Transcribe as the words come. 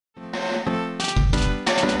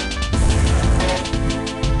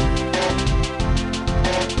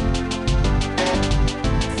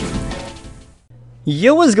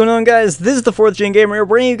Yo, what's going on, guys? This is the 4th Gen Gamer here,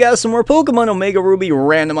 bringing you guys some more Pokemon Omega Ruby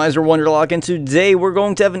Randomizer Wonderlocke, and today we're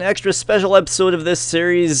going to have an extra special episode of this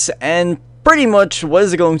series, and pretty much, what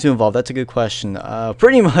is it going to involve? That's a good question.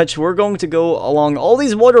 Pretty much, we're going to go along all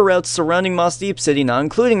these water routes surrounding Moss Deep City, not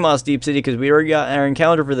including Moss Deep City, because we already got our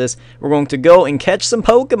encounter for this. We're going to go and catch some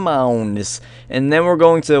Pokemons, and then we're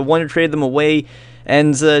going to Wonder Trade them away,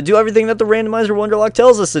 and do everything that the Randomizer Wonderlocke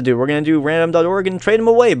tells us to do. We're going to do random.org and trade them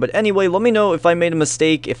away. But anyway, let me know if I made a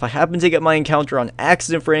mistake, if I happen to get my encounter on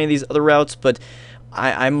accident for any of these other routes, but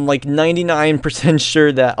I'm like 99%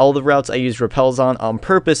 sure that all the routes I used repels on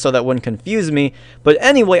purpose so that wouldn't confuse me. But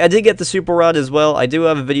anyway, I did get the Super Rod as well. I do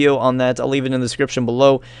have a video on that. I'll leave it in the description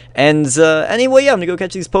below. And anyway, yeah, I'm going to go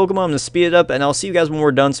catch these Pokemon. I'm going to speed it up, and I'll see you guys when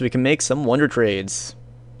we're done so we can make some Wonder Trades.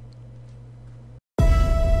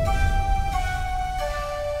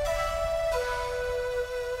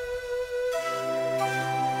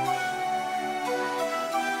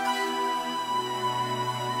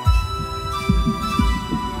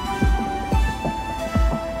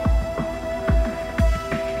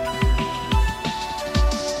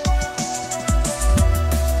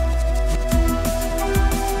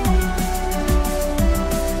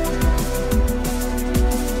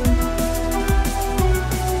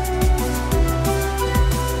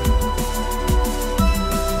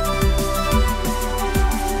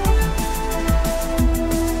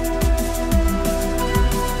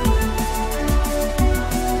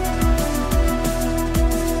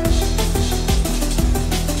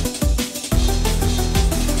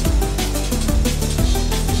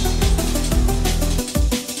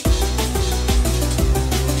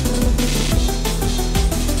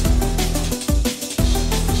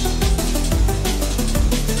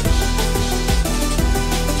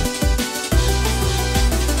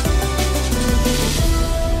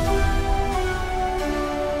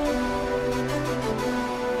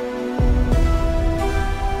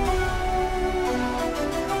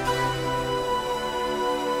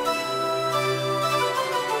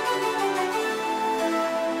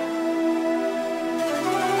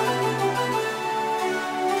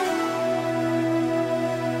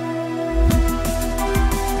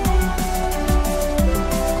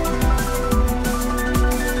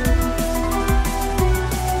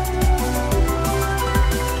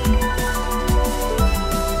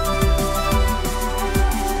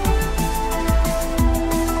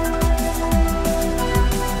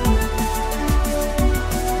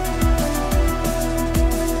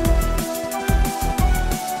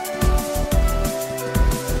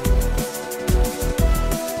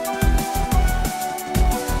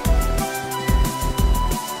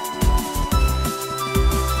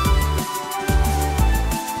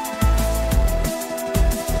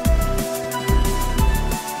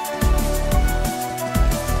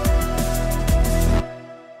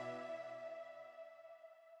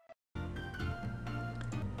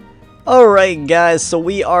 Alright guys, so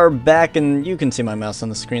we are back, and you can see my mouse on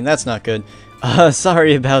the screen. That's not good.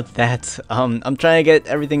 Sorry about that. I'm trying to get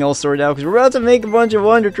everything all sorted out because we're about to make a bunch of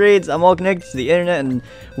Wonder Trades. I'm all connected to the internet, and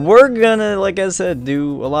we're gonna, like I said,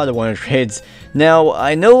 do a lot of Wonder Trades. Now,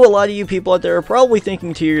 I know a lot of you people out there are probably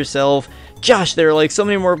thinking to yourself, Josh, there are like so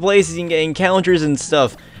many more places you can get encounters and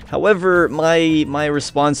stuff. However, my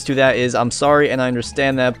response to that is, I'm sorry and I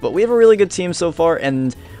understand that, but we have a really good team so far,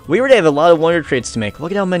 and we already have a lot of Wonder Trades to make.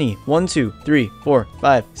 Look at how many. 1, 2, 3, 4,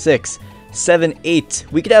 5, 6, 7, 8.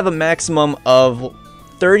 We could have a maximum of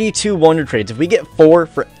 32 Wonder Trades. If we get 4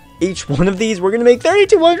 for each one of these, we're going to make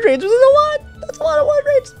 32 Wonder Trades, which is a lot. That's a lot of Wonder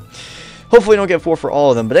Trades. Hopefully we don't get 4 for all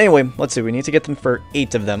of them. But anyway, let's see. We need to get them for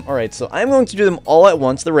 8 of them. Alright, so I'm going to do them all at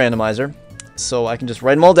once, the randomizer. So I can just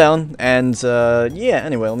write them all down. And, yeah,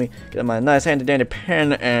 anyway, let me get my nice handy-dandy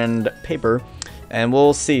pen and paper. And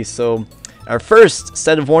we'll see. So our first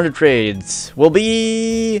set of Wonder Trades will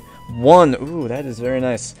be 1. Ooh, that is very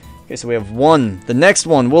nice. Okay, so we have 1. The next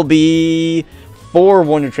one will be 4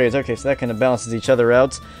 Wonder Trades. Okay, so that kind of balances each other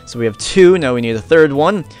out. So we have 2. Now we need a third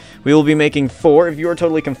one. We will be making 4. If you are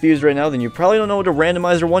totally confused right now, then you probably don't know what a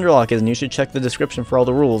Randomizer Wonderlocke is, and you should check the description for all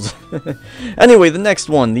the rules. Anyway, the next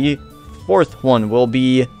one, the 4th one, will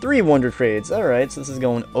be 3 Wonder Trades. Alright, so this is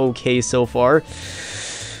going okay so far.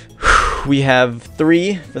 We have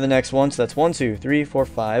 3 for the next one, so that's 1, 2, 3, 4,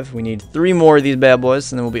 5. We need 3 more of these bad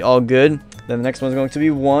boys, and then we'll be all good. Then the next one's going to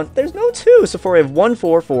be 1. There's no 2, so far we have 1,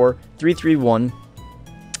 4, 4, 3, 3, 1.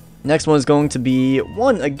 Next one is going to be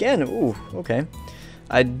 1 again. Ooh, okay.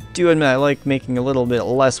 I do admit I like making a little bit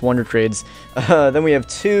less Wonder Trades. Then we have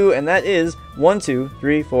 2, and that is 1, 2,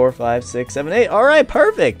 3, 4, 5, 6, 7, 8. Alright,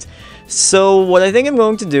 perfect! So what I think I'm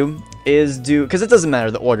going to do is do, because it doesn't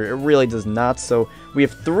matter the order, it really does not. So we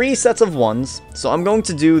have 3 sets of 1s, so I'm going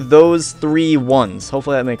to do those 3 1s.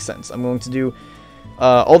 Hopefully that makes sense. I'm going to do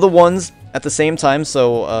all the 1s at the same time,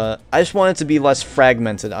 so I just want it to be less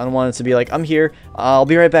fragmented. I don't want it to be like, I'm here, I'll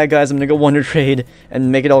be right back guys, I'm gonna go Wonder Trade,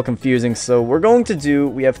 and make it all confusing. So we're going to do,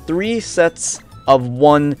 we have 3 sets of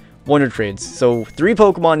 1 Wonder Trades, so 3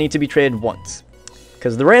 Pokemon need to be traded once,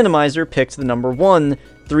 because the randomizer picked the number 1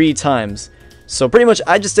 3 times. So pretty much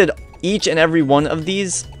I just did each and every one of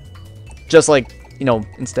these, just like, you know,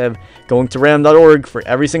 instead of going to random.org for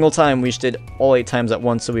every single time, we just did all 8 times at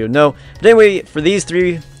once so we would know. But anyway, for these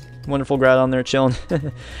 3, wonderful Groudon on there chilling,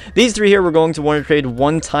 these 3 here we're going to Wonder Trade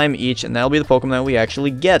 1 time each, and that'll be the Pokemon that we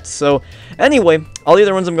actually get. So anyway, all the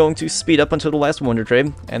other ones I'm going to speed up until the last Wonder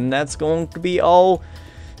Trade, and that's going to be all,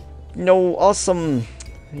 you know, awesome.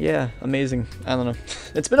 Yeah, amazing. I don't know.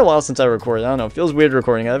 It's been a while since I recorded. I don't know. It feels weird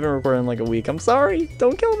recording. I haven't recorded in like a week. I'm sorry.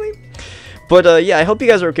 Don't kill me. But yeah, I hope you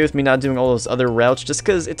guys are okay with me not doing all those other routes, just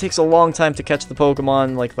because it takes a long time to catch the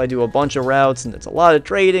Pokemon. Like, if I do a bunch of routes, and it's a lot of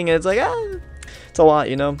trading, and it's like, it's a lot,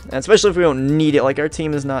 you know? And especially if we don't need it. Like, our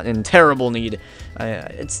team is not in terrible need.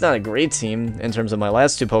 It's not a great team in terms of my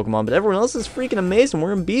last 2 Pokemon, but everyone else is freaking amazing.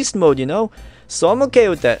 We're in beast mode, you know? So I'm okay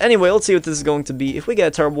with that. Anyway, let's see what this is going to be. If we get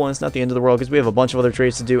a terrible one, it's not the end of the world, because we have a bunch of other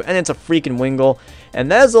trades to do, and it's a freaking Wingull. And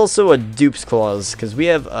that is also a Dupe's Claws, because we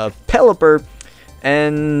have a Pelipper,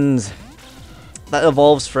 and that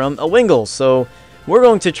evolves from a Wingull. So we're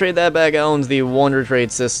going to trade that back out into the Wonder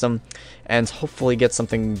Trade system, and hopefully get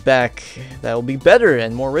something back that will be better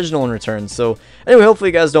and more original in return. So anyway, hopefully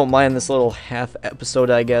you guys don't mind this little half episode,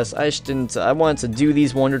 I guess. I just didn't, I wanted to do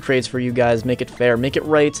these Wonder Trades for you guys, make it fair, make it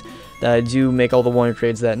right, that I do make all the Wonder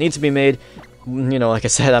Trades that need to be made. You know, like I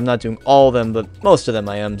said, I'm not doing all of them, but most of them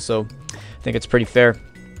I am, so I think it's pretty fair.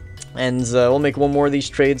 And we'll make one more of these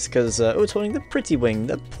trades, because, oh, it's holding the pretty wing,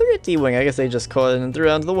 I guess they just caught it and threw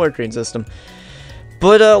it onto the Wonder Trade system.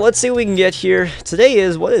 But let's see what we can get here. Today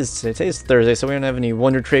is, what is today? Today's Thursday, so we don't have any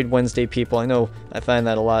Wonder Trade Wednesday people. I know I find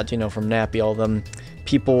that a lot, you know, from Nappy, all them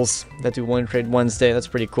peoples that do Wonder Trade Wednesday. That's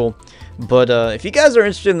pretty cool. But if you guys are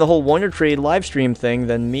interested in the whole Wonder Trade live stream thing,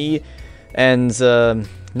 then me and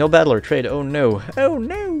no battle or trade. Oh no. Oh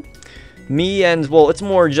no. Me and, well, it's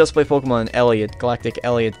more Just Play Pokemon and Elliot, Galactic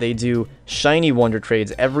Elliot, they do shiny Wonder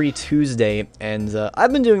Trades every Tuesday, and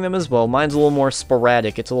I've been doing them as well. Mine's a little more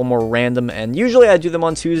sporadic, it's a little more random, and usually I do them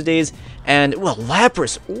on Tuesdays, and, well,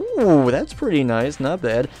 Lapras, ooh, that's pretty nice, not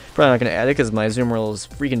bad. Probably not going to add it because my Azumarill is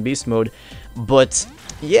freaking beast mode, but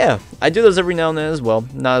yeah, I do those every now and then as well.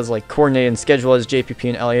 Not as, like, coordinated and scheduled as JPP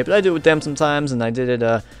and Elliot, but I do it with them sometimes, and I did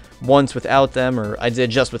it, once without them, or I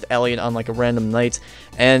did just with Elliot on like a random night.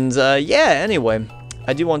 And yeah, anyway,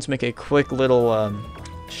 I do want to make a quick little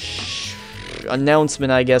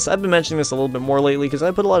announcement, I guess. I've been mentioning this a little bit more lately because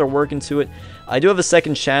I put a lot of work into it. I do have a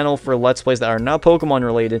second channel for Let's Plays that are not Pokemon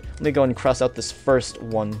related. Let me go ahead and cross out this first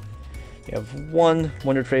one. We have 1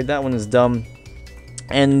 Wonder Trade, that one is dumb.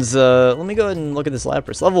 And let me go ahead and look at this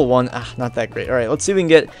Lapras. Level 1, not that great. Alright, let's see what we can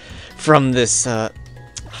get from this. I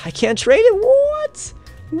can't trade it? What?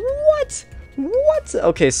 What? What?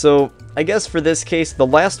 Okay, so I guess for this case, the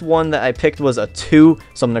last one that I picked was a 2,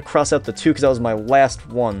 so I'm going to cross out the 2 because that was my last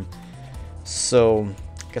one. So,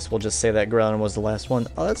 I guess we'll just say that Groudon was the last one.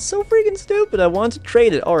 Oh, that's so freaking stupid. I wanted to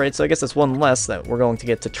trade it. Alright, so I guess that's 1 less that we're going to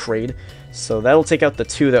get to trade. So that'll take out the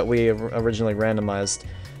 2 that we originally randomized.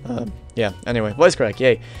 Yeah, anyway, voice crack,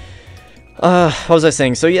 yay. What was I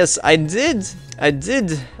saying? So yes, I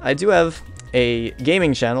do have a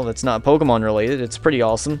gaming channel that's not Pokemon related. It's pretty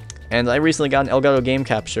awesome, and I recently got an Elgato game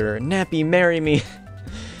capture. Nappy, marry me.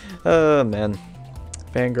 Oh man,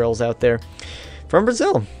 fangirls out there from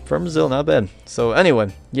Brazil, not bad. So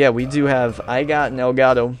anyway, yeah, we do have, I got an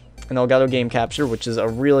Elgato game capture, which is a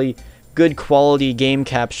really good quality game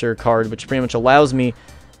capture card, which pretty much allows me,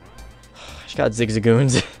 I just got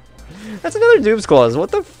Zigzagoons. That's another Dupe's Claws.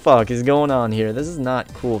 What the fuck is going on here? This is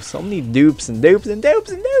not cool. So many dupes and dupes and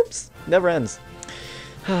dupes and dupes. Never ends.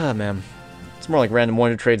 Ah, man. It's more like random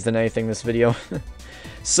Wonder Trades than anything, this video.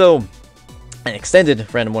 So, an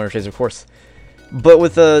extended random Wonder Trades, of course. But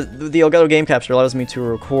with the Elgato Game Capture allows me to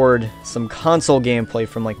record some console gameplay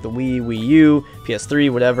from like the Wii, Wii U,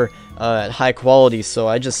 PS3, whatever, at high quality. So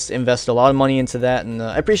I just invest a lot of money into that, and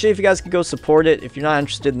I appreciate if you guys could go support it. If you're not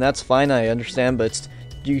interested, then that's fine. I understand, but it's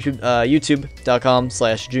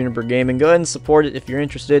youtube.com/junipergaming. Go ahead and support it if you're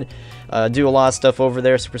interested. Do a lot of stuff over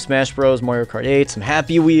there. Super Smash Bros, Mario Kart 8, some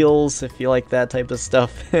Happy Wheels if you like that type of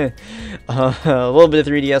stuff. A little bit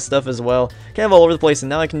of 3DS stuff as well. Kind of all over the place, and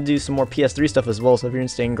now I can do some more PS3 stuff as well. So if you're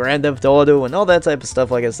interested in Grand Theft Auto and all that type of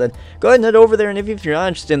stuff, like I said, go ahead and head over there. And if you're not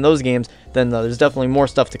interested in those games, then there's definitely more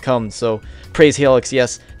stuff to come. So praise Helix,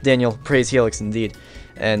 yes, Daniel, praise Helix indeed.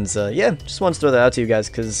 And yeah, just wanted to throw that out to you guys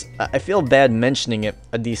because I feel bad mentioning it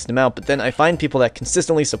a decent amount, but then I find people that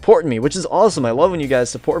consistently support me, which is awesome. I love when you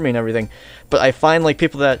guys support me and everything, but I find like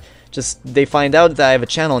people that just, they find out that I have a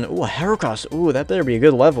channel and, ooh, a Heracross, ooh, that better be a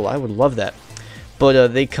good level. I would love that. But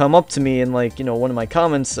they come up to me in, like, you know, one of my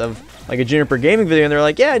comments of like a Juniper Gaming video, and they're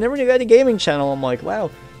like, yeah, I never knew you had a gaming channel. I'm like,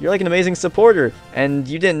 wow, you're like an amazing supporter, and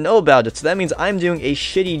you didn't know about it, so that means I'm doing a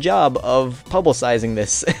shitty job of publicizing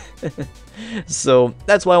this. So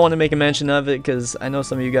that's why I want to make a mention of it, because I know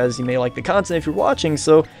some of you guys, you may like the content if you're watching.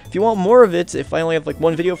 So if you want more of it, if I only have like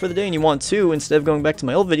one video for the day and you want two, instead of going back to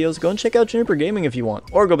my old videos, go and check out Juniper Gaming if you want,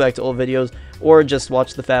 or go back to old videos, or just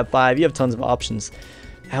watch the Fab 5. You have tons of options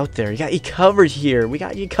out there. You got you covered here. We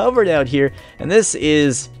got you covered out here. And this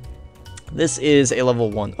is a level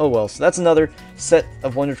 1. Oh well, so that's another set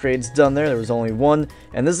of Wonder Trades done there. There was only one,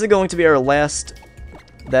 and this is going to be our last.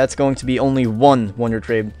 That's going to be only one Wonder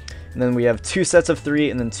Trade. And then we have 2 sets of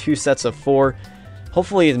 3 and then 2 sets of 4.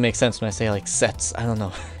 Hopefully it makes sense when I say like sets. I don't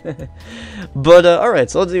know. But alright,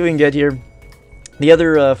 so let's see what we can get here. The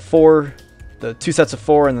other 4, the 2 sets of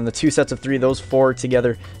 4 and then the 2 sets of 3, those 4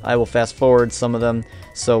 together, I will fast forward some of them.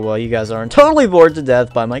 So you guys aren't totally bored to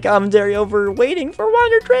death by my commentary over waiting for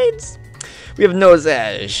Wonder Trades. We have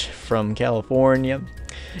Nozage from California.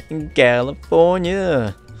 In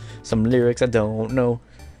California. Some lyrics I don't know.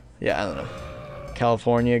 Yeah, I don't know.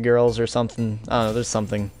 California Girls or something. I don't know, there's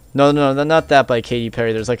something. No, not that by Katy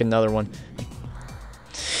Perry. There's like another one.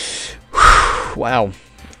 Wow.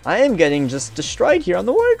 I am getting just destroyed here on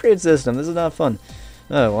the Wonder Trade system. This is not fun.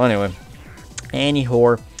 Oh, well, anyway. Annie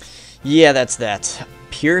whore. Yeah, that's that.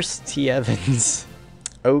 Pierce T. Evans.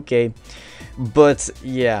 Okay. But,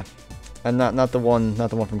 yeah. And not the one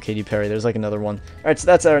from Katy Perry. There's like another one. Alright, so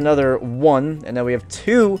that's our another 1, and now we have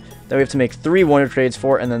 2 that we have to make 3 Wonder Trades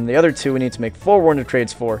for, and then the other 2 we need to make 4 Wonder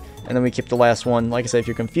Trades for, and then we keep the last one. Like I said, if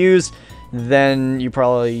you're confused, then you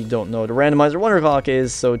probably don't know what a randomizer Wonderlocke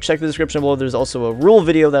is, so check the description below. There's also a rule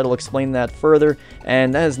video that'll explain that further,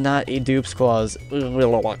 and that is not a dupes clause.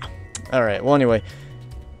 Alright, well anyway,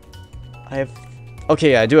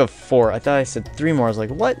 okay, I do have 4. I thought I said 3 more. I was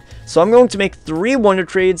like, what? So I'm going to make 3 Wonder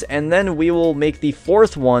Trades, and then we will make the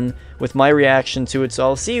 4th one with my reaction to it. So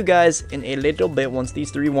I'll see you guys in a little bit once these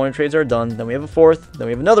 3 Wonder Trades are done. Then we have a 4th, then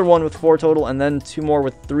we have another one with 4 total, and then 2 more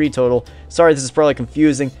with 3 total. Sorry, this is probably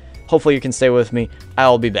confusing. Hopefully you can stay with me.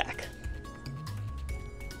 I'll be back.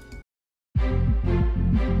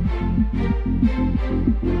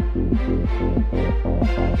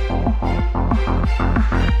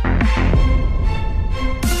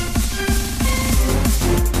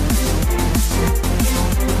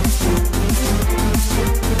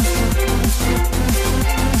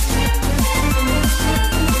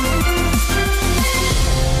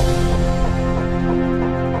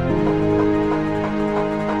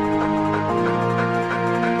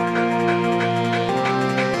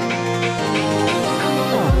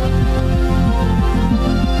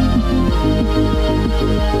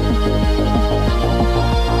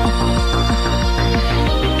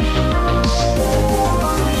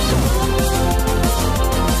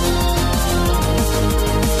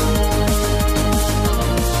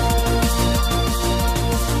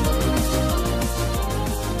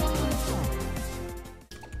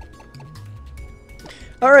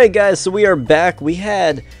 Alright guys, so we are back. We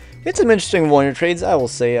had some interesting Wonder Trades, I will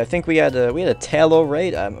say. I think we had a Talo,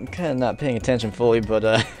 right? I'm kind of not paying attention fully,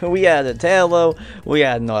 but we had a Talo, we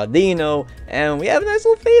had an Audino, and we have a nice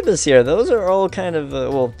little Phoebus here. Those are all kind of,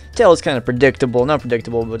 well, Talo's kind of predictable, not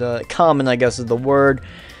predictable, but common, I guess is the word.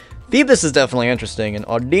 Phoebus is definitely interesting, and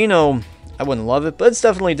Audino, I wouldn't love it, but it's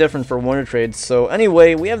definitely different for Wonder Trades. So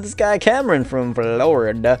anyway, we have this guy Cameron from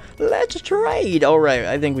Florida. Let's trade. Alright,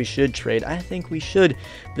 I think we should trade. I think we should.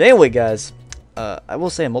 But anyway, guys, I will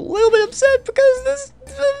say I'm a little bit upset because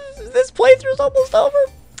this playthrough is almost over.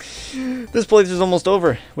 This playthrough is almost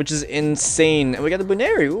over, which is insane. And we got the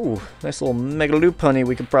Buneri. Ooh, nice little Mega Lopunny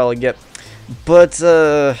we could probably get. But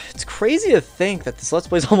it's crazy to think that this Let's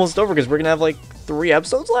Play is almost over because we're going to have like 3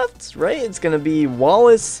 episodes left, right? It's going to be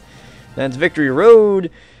Wallace, then it's Victory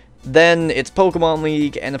Road, then it's Pokemon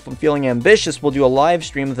League, and if I'm feeling ambitious, we'll do a live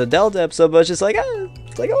stream of the Delta episode, but it's just like,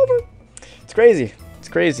 it's like over. It's crazy. It's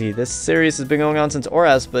crazy. This series has been going on since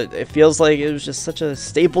Oras, but it feels like it was just such a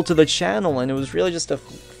staple to the channel, and it was really just a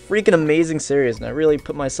freaking amazing series, and I really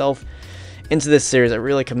put myself into this series. I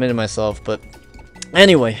really committed myself, but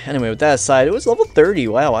anyway, with that aside, it was level 30.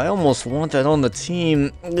 Wow, I almost want that on the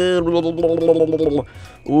team.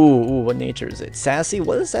 Ooh, what nature is it? Sassy?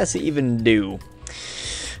 What does Sassy even do?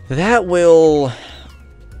 That will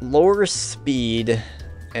lower speed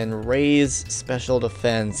and raise special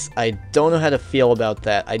defense. I don't know how to feel about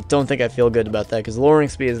that. I don't think I feel good about that, because lowering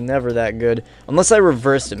speed is never that good. Unless I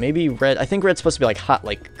reversed it. Maybe red. I think red's supposed to be like hot,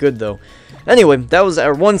 like good though. Anyway, that was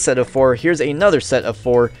our one set of 4. Here's another set of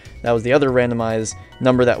 4. That was the other randomized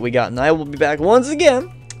number that we got. And I will be back once again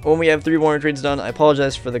when we have 3 Wonder Trades done. I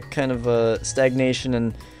apologize for the kind of stagnation,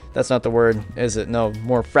 and that's not the word, is it? No,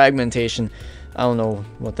 more fragmentation. I don't know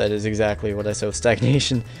what that is exactly, what I said with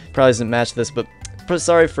stagnation. Probably doesn't match this, but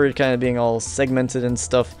sorry for kind of being all segmented and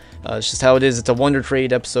stuff. It's just how it is. It's a Wonder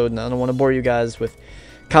Trade episode, and I don't want to bore you guys with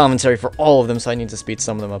commentary for all of them, so I need to speed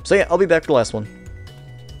some of them up. So yeah, I'll be back for the last one.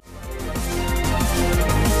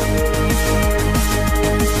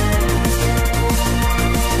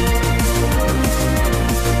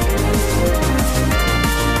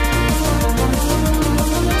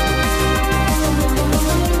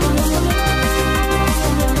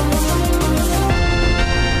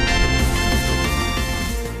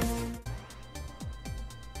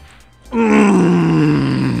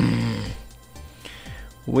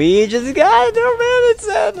 We just got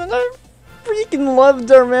Darmanitan, and I freaking love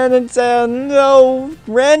Darmanitan. No,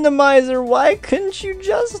 randomizer, why couldn't you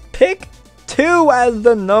just pick 2 as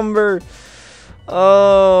the number?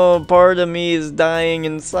 Oh, part of me is dying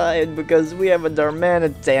inside because we have a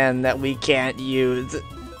Darmanitan that we can't use.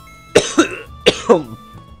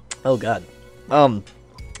 Oh god.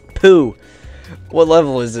 Poo. What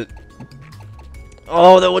level is it?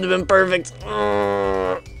 Oh, that would have been perfect.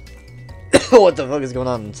 What the fuck is going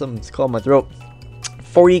on? Something's caught my throat.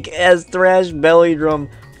 Freak as Thrash, Belly Drum,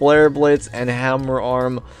 Flare Blitz, and Hammer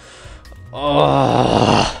Arm.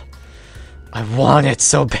 Oh, I want it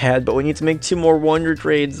so bad, but we need to make 2 more Wonder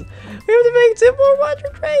Trades. We have to make 2 more Wonder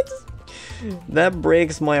Trades. That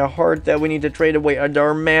breaks my heart that we need to trade away a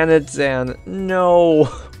Darmanitan. No.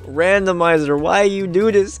 Randomizer, why you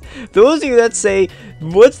do this? Those of you that say,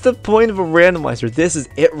 what's the point of a randomizer? This is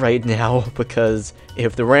it right now, because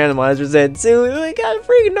if the randomizer said 2, we got a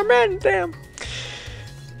freaking Darmanitan.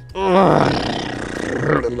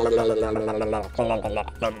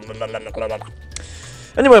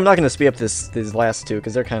 Anyway, I'm not going to speed up these last 2,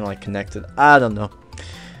 because they're kind of like connected. I don't know.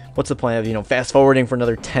 What's the point of, you know, fast forwarding for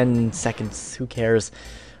another 10 seconds? Who cares?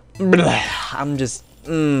 I'm just,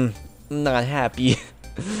 not happy.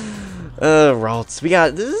 Ralts.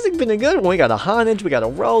 This has been a good one. We got a Honage, we got a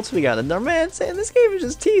Ralts, we got a Darmanitan. This game is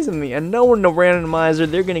just teasing me. And knowing the randomizer,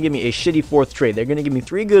 they're going to give me a shitty 4th trade. They're going to give me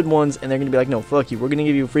 3 good ones, and they're going to be like, no, fuck you. We're going to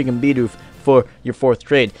give you a freaking Bidoof for your 4th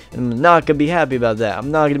trade. And I'm not going to be happy about that.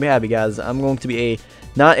 I'm not going to be happy, guys. I'm going to be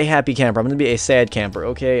not a happy camper. I'm going to be a sad camper,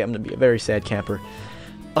 okay? I'm going to be a very sad camper.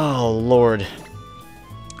 Oh, Lord.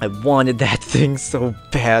 I wanted that thing so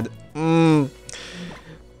bad.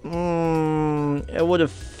 It would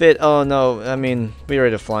have fit. Oh no, I mean, we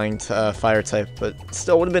already have flying fire type, but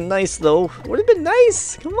still would have been nice though. Would have been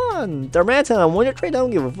nice. Come on, Darmanitan on Wonder Trade. I don't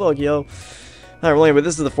give a fuck, yo. Alright, well anyway,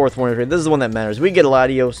 this is the 4th Wonder Trade. This is the one that matters. We get a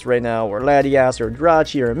Latios right now, or Latias, or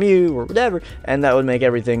Drachi, or a Mew, or whatever, and that would make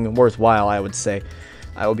everything worthwhile, I would say.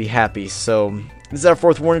 I will be happy. So this is our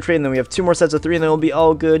 4th Wonder Trade, and then we have 2 more sets of 3, and then we'll be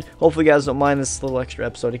all good. Hopefully you guys don't mind this little extra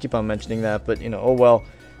episode. I keep on mentioning that, but you know, oh well.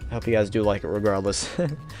 I hope you guys do like it regardless.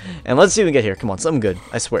 And let's see what we get here. Come on, something good.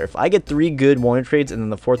 I swear, if I get 3 good Wonder Trades and then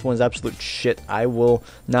the 4th one is absolute shit, I will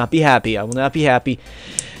not be happy. I will not be happy.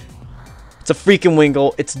 It's a freaking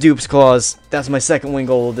Wingull. It's Dupe's Claws. That's my 2nd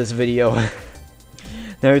Wingull of this video. Now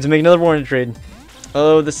we have to make another Wonder Trade.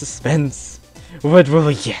 Oh, the suspense. What will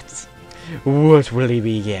we get? What will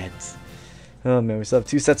we get? Oh man, we still have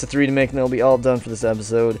 2 sets of 3 to make, and they'll be all done for this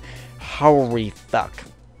episode. Holy fuck.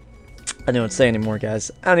 I don't know what to say anymore,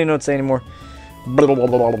 guys. I don't even know what to say anymore. Blah, blah, blah,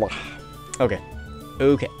 blah, blah. Okay.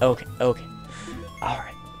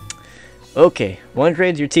 Alright. Okay. Wonder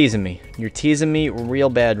Trades, you're teasing me. You're teasing me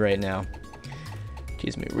real bad right now.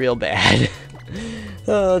 Teasing me real bad.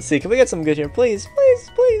 Let's see. Can we get something good here? Please.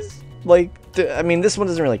 Like, I mean, this one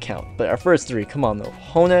doesn't really count. But our first 3, come on, though.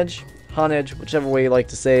 Honage, whichever way you like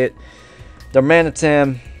to say it.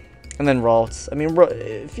 Darmanitan. And then Ralts. I mean,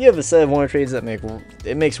 if you have a set of Wonder Trades that makes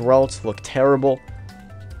Ralts look terrible,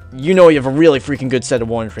 you know you have a really freaking good set of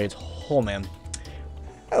Wonder Trades. Oh, man.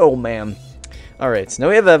 Alright, so now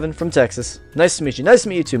we have Evan from Texas. Nice to meet you. Nice to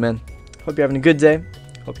meet you too, man. Hope you're having a good day.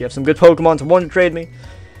 Hope you have some good Pokemon to Wonder Trade me,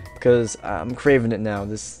 because I'm craving it now.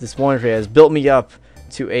 This Wonder Trade has built me up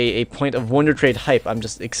to a point of Wonder Trade hype. I'm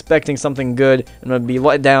just expecting something good, and I'm going to be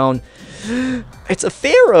let down. It's a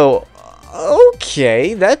Pharaoh!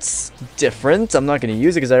 Okay, that's different. I'm not going to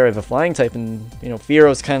use it because I already have a flying type, and, you know,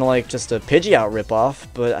 Pharaoh's kind of like just a Pidgeot ripoff,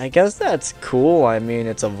 but I guess that's cool. I mean,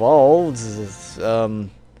 it's evolved. I don't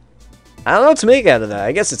know what to make out of that.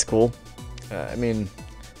 I guess it's cool. I mean,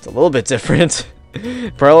 it's a little bit different.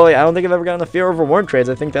 Probably, I don't think I've ever gotten a Pharaoh over Wonder Trades.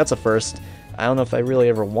 I think that's a first. I don't know if I really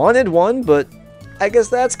ever wanted one, but I guess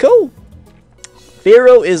that's cool.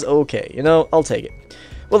 Pharaoh is okay. You know, I'll take it.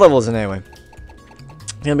 What level is it anyway?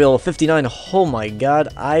 Gonna be level 59. Oh my god,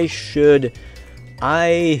 I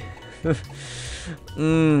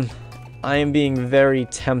am being very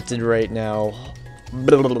tempted right now.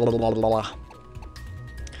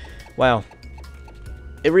 Wow.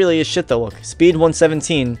 It really is shit though, look. Speed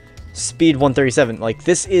 117, speed 137. Like,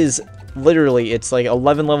 this is literally, it's like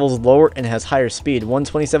 11 levels lower and has higher speed.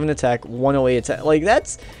 127 attack, 108 attack. Like,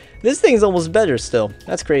 this thing's almost better still.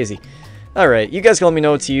 That's crazy. Alright, you guys can let me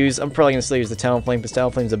know what to use. I'm probably going to still use the Talonflame, because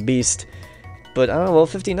Talonflame's a beast. But, I don't know, level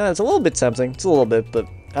 59, it's a little bit tempting. It's a little bit, but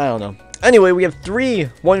I don't know. Anyway, we have 3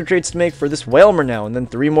 Wonder Trades to make for this Whalmer now, and then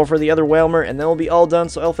 3 more for the other Whalmer, and then we'll be all done,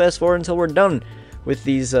 so I'll fast forward until we're done with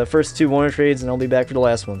these first 2 Wonder Trades, and I'll be back for the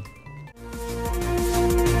last one.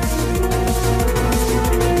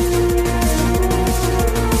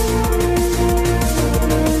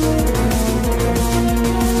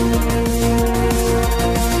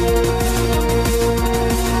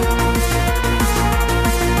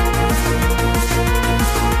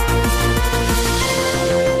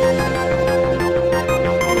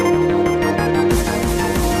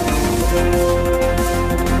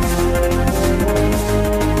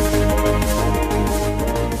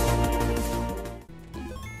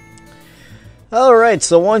 Alright,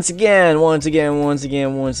 so once again,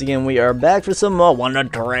 we are back for some more Wonder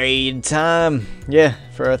Trade time. Yeah,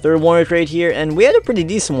 for our 3rd Wonder Trade here, and we had a pretty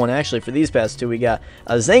decent one actually for these past 2. We got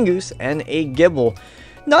a Zangoose and a Gibble.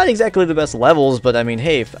 Not exactly the best levels, but I mean,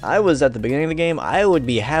 hey, if I was at the beginning of the game, I would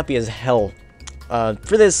be happy as hell.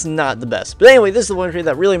 For this, not the best. But anyway, this is the Wonder Trade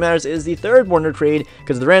that really matters, is the 3rd Wonder Trade,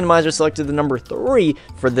 because the randomizer selected the number 3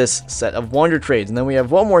 for this set of Wonder Trades. And then we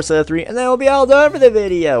have one more set of 3, and then we'll be all done for the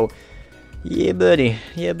video. Yeah, buddy.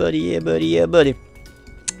 Yeah, buddy. Yeah, buddy. Yeah, buddy.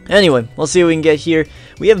 Anyway, let's see what we can get here.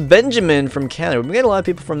 We have Benjamin from Canada. We got a lot of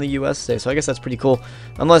people from the US today, so I guess that's pretty cool.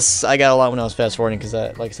 Unless I got a lot when I was fast forwarding, because,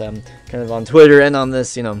 like I said, I'm kind of on Twitter and on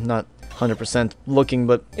this, you know, not 100% looking,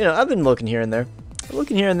 but, you know, I've been looking here and there.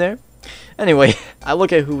 Anyway, I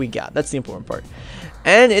look at who we got. That's the important part.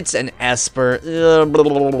 And it's an Esper. Don't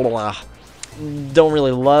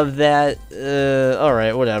really love that.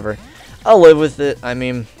 Alright, whatever. I'll live with it. I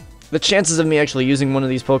mean, the chances of me actually using one of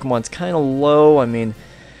these Pokemon is kind of low. I mean,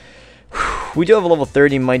 we do have a level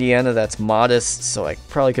 30 Mightyena that's modest, so I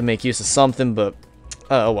probably could make use of something, but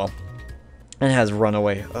oh well. It has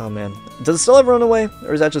Runaway. Oh man. Does it still have Runaway?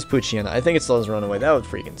 Or is that just Poochyena? I think it still has Runaway. That would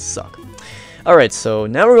freaking suck. Alright, so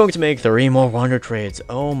now we're going to make 3 more Wonder Trades.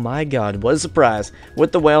 Oh my god, what a surprise.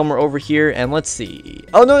 With the Whalmer over here, and let's see.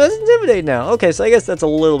 Oh no, that's Intimidate now. Okay, so I guess that's a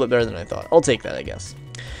little bit better than I thought. I'll take that, I guess.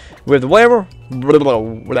 With the Whalmer.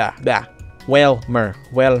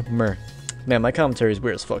 Whalmer. Man, my commentary is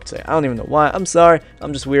weird as fuck today. I don't even know why. I'm sorry.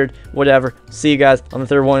 I'm just weird. Whatever. See you guys on the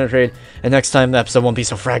 3rd Wonder Trade. And next time the episode won't be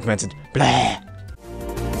so fragmented. Blah.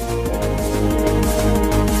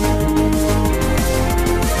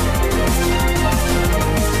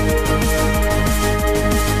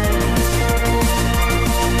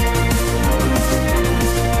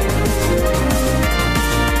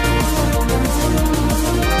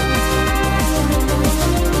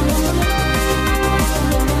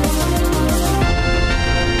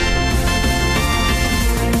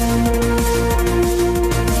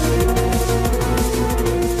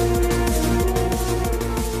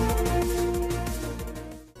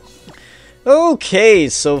 Okay,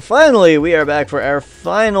 so finally we are back for our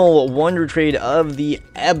final Wonder Trade of the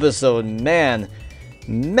episode. Man,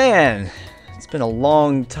 it's been a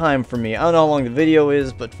long time for me. I don't know how long the video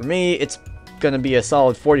is, but for me, it's gonna be a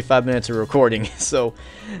solid 45 minutes of recording. So,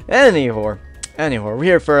 anyhow, we're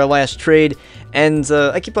here for our last trade, and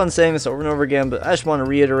I keep on saying this over and over again, but I just want to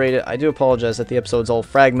reiterate it. I do apologize that the episode's all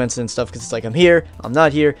fragmented and stuff, because it's like I'm here, I'm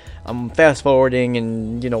not here, I'm fast forwarding,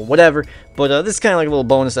 and you know, whatever. But this is kind of like a little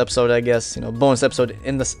bonus episode, I guess. You know, bonus episode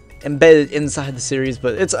in embedded inside the series,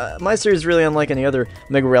 but it's my series is really unlike any other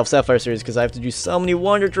Omega Ruby Sapphire series because I have to do so many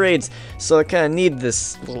Wonder Trades, so I kind of need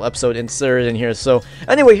this little episode inserted in here. So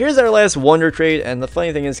anyway, here's our last Wonder Trade, and the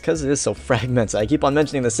funny thing is, because it is so fragmented, I keep on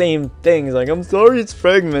mentioning the same things, like, I'm sorry it's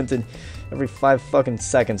fragmented, every 5 fucking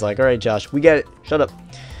seconds, like, alright Josh, we get it, shut up.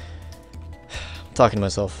 I'm talking to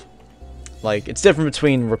myself. Like, it's different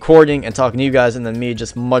between recording and talking to you guys and then me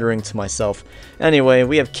just muttering to myself. Anyway,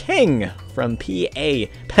 we have King from PA,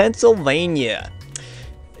 Pennsylvania,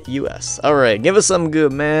 US. Alright, give us something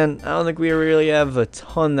good, man. I don't think we really have a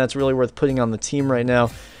ton that's really worth putting on the team right now.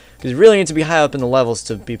 Because we really need to be high up in the levels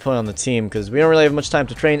to be put on the team, because we don't really have much time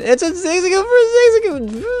to train. It's a Zigzagoon for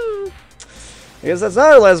Zigzagoon! I guess that's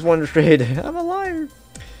not our last Wonder Trade. I'm a liar.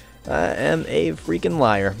 I am a freaking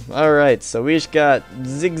liar. Alright, so we just got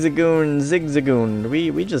Zigzagoon.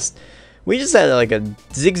 We just had like a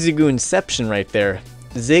Zigzagoonception right there.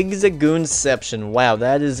 Zigzagoonception. Wow,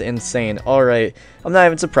 that is insane. Alright, I'm not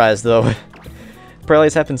even surprised though. Probably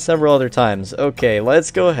has happened several other times. Okay,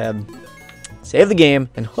 let's go ahead. Save the game,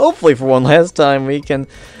 and hopefully for one last time we can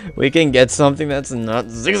get something that's not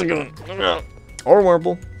Zigzagoon. Or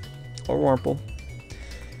Wurmple. Or Wurmple.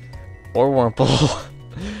 Or Wurmple.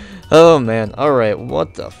 Oh man, alright,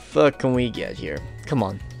 what the fuck can we get here? Come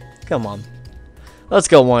on. Come on. Let's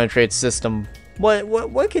go Wonder Trade system.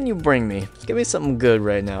 What can you bring me? Just give me something good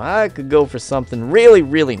right now. I could go for something really,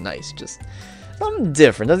 really nice. Just something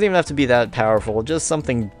different. Doesn't even have to be that powerful. Just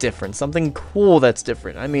something different. Something cool that's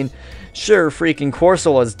different. I mean, sure, freaking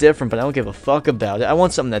Corsola is different, but I don't give a fuck about it. I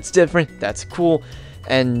want something that's different, that's cool.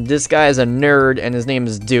 And this guy is a nerd, and his name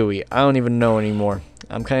is Dewey. I don't even know anymore.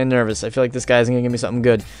 I'm kind of nervous. I feel like this guy's gonna give me something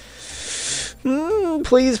good.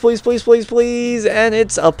 Please, please, please, please, please. And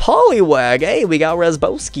it's a Poliwag. Hey, we got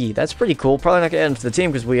Resbowski. That's pretty cool. Probably not going to add him to the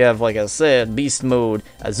team because we have, like I said, Beast Mode,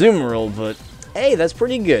 Azumarill. But, hey, that's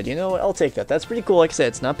pretty good. You know what? I'll take that. That's pretty cool. Like I said,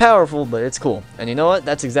 it's not powerful, but it's cool. And you know what?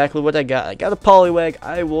 That's exactly what I got. I got a Poliwag.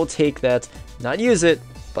 I will take that. Not use it,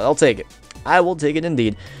 but I'll take it. I will take it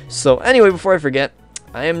indeed. So, anyway, before I forget,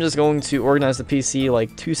 I am just going to organize the PC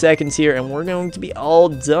like 2 seconds here, and we're going to be all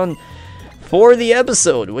done for the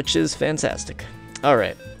episode, which is fantastic.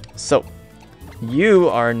 Alright, so you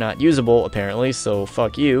are not usable apparently, so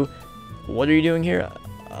fuck you. What are you doing here?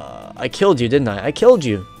 I killed you, didn't I? I killed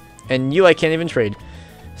you. And you I can't even trade.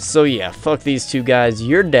 So yeah, fuck these two guys,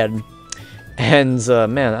 you're dead. And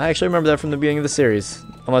man, I actually remember that from the beginning of the series,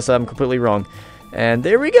 unless I'm completely wrong. And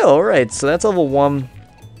there we go. Alright, so that's level 1.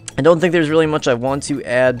 I don't think there's really much I want to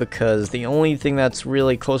add because the only thing that's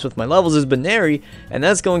really close with my levels is Baneri, and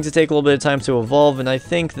that's going to take a little bit of time to evolve, and I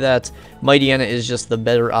think that Mightyena is just the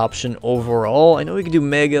better option overall. I know we could do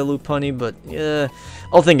Mega Lopunny, but yeah,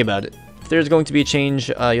 I'll think about it. If there's going to be a change,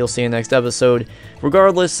 you'll see in the next episode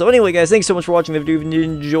regardless. So anyway guys, thanks so much for watching the video. If you did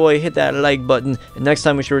enjoy, hit that like button, and next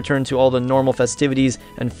time we should return to all the normal festivities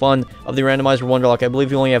and fun of the Randomizer Wonderlocke. I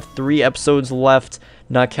believe we only have 3 episodes left,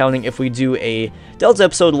 not counting if we do a Delta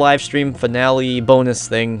episode live stream finale bonus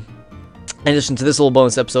thing in addition to this little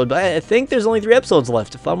bonus episode. But I think there's only 3 episodes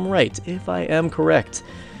left, if I'm right, if I am correct.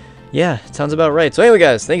 Yeah, sounds about right. So anyway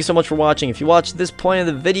guys, thank you so much for watching. If you watched this point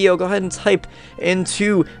of the video, go ahead and type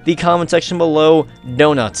into the comment section below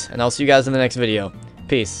donut, and I'll see you guys in the next video.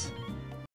 Peace.